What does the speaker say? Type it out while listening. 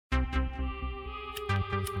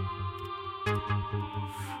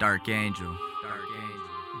Dark Angel.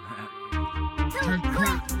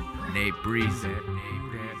 Nate Breeze.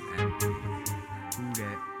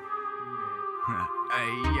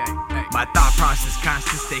 My thought process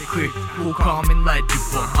constant, stay quick, cool, calm, and legible.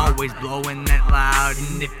 Always blowing that loud,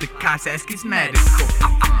 and if the cops ask, it's medical.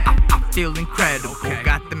 I feel incredible,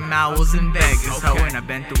 got the owls in Vegas, ho, and I've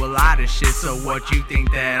been through a lot of shit. So what you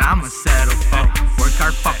think that I'ma settle for? Work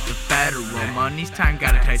hard, fuck the federal. Money's time,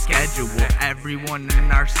 got a tight schedule. Everyone a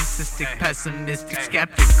narcissistic, pessimistic,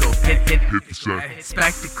 skeptical. Hit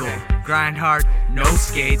spectacle. Grind hard, no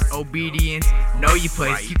skates. Obedience, know your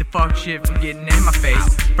place. Keep the fuck shit from getting in my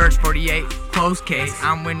face. First 48, close case.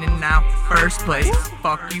 I'm winning now, first place.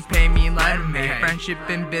 Fuck you, pay me and let them make. Friendship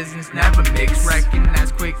and business never mix.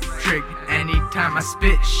 Recognize quick trick. Anytime I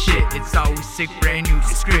spit shit, it's always sick, brand new,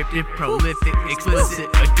 descriptive, prolific,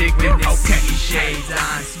 explicit, addictive. Okay, shades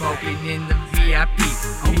on, smoking in the VIP.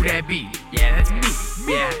 Who that be? Yeah, that's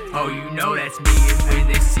me. Yeah, oh, you know that's me. And when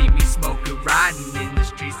they see me smoking, riding in the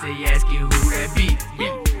streets, they ask you who that be.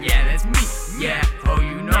 Yeah, that's me. Yeah, oh,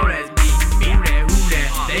 you know that's me. Who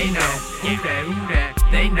that, they know. Who that,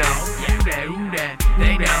 they know. Who that,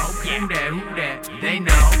 they know. Who that, they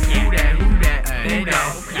know. Who that, they know. Who that, they know.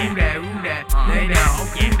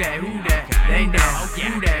 Who that, they know.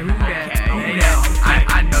 Who that, they know.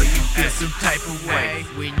 I know you feel some type of way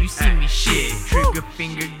when you see me shit. Trigger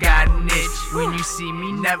finger got an itch when you see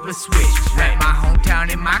me never switch. Rap my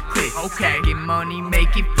hometown and my clique. Okay, get money,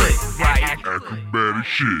 make it flip. Right, acrobatic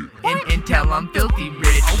shit. Until I'm filthy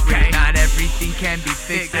rich. Okay, not everything can be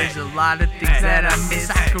fixed. There's a lot of things that I miss.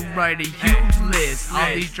 I could write a huge list.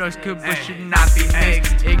 All these drugs could but should not be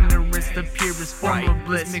mixed. Ignorance, the purest form of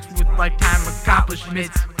bliss, mixed with lifetime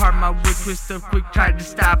accomplishments. Part my wit, twist up quick, tried to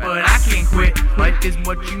stop, but I can't quit. Life is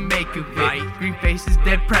what you make of it. Green faces,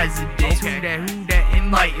 dead presidents. Who that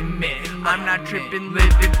enlightenment? I'm not tripping,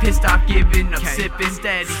 living, pissed off, giving up, sipping,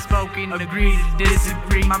 steady smoking, agree to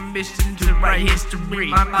disagree. My mission to write history.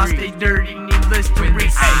 My mouth stay dirty, need Listerine.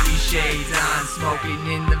 80 shades on, smoking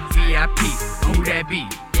in the VIP. Who that be?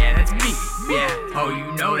 Yeah, that's me. Yeah, oh,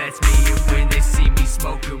 you know that's me. And when they see me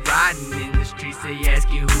smoking, riding in the streets, they ask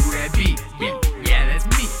you who that be.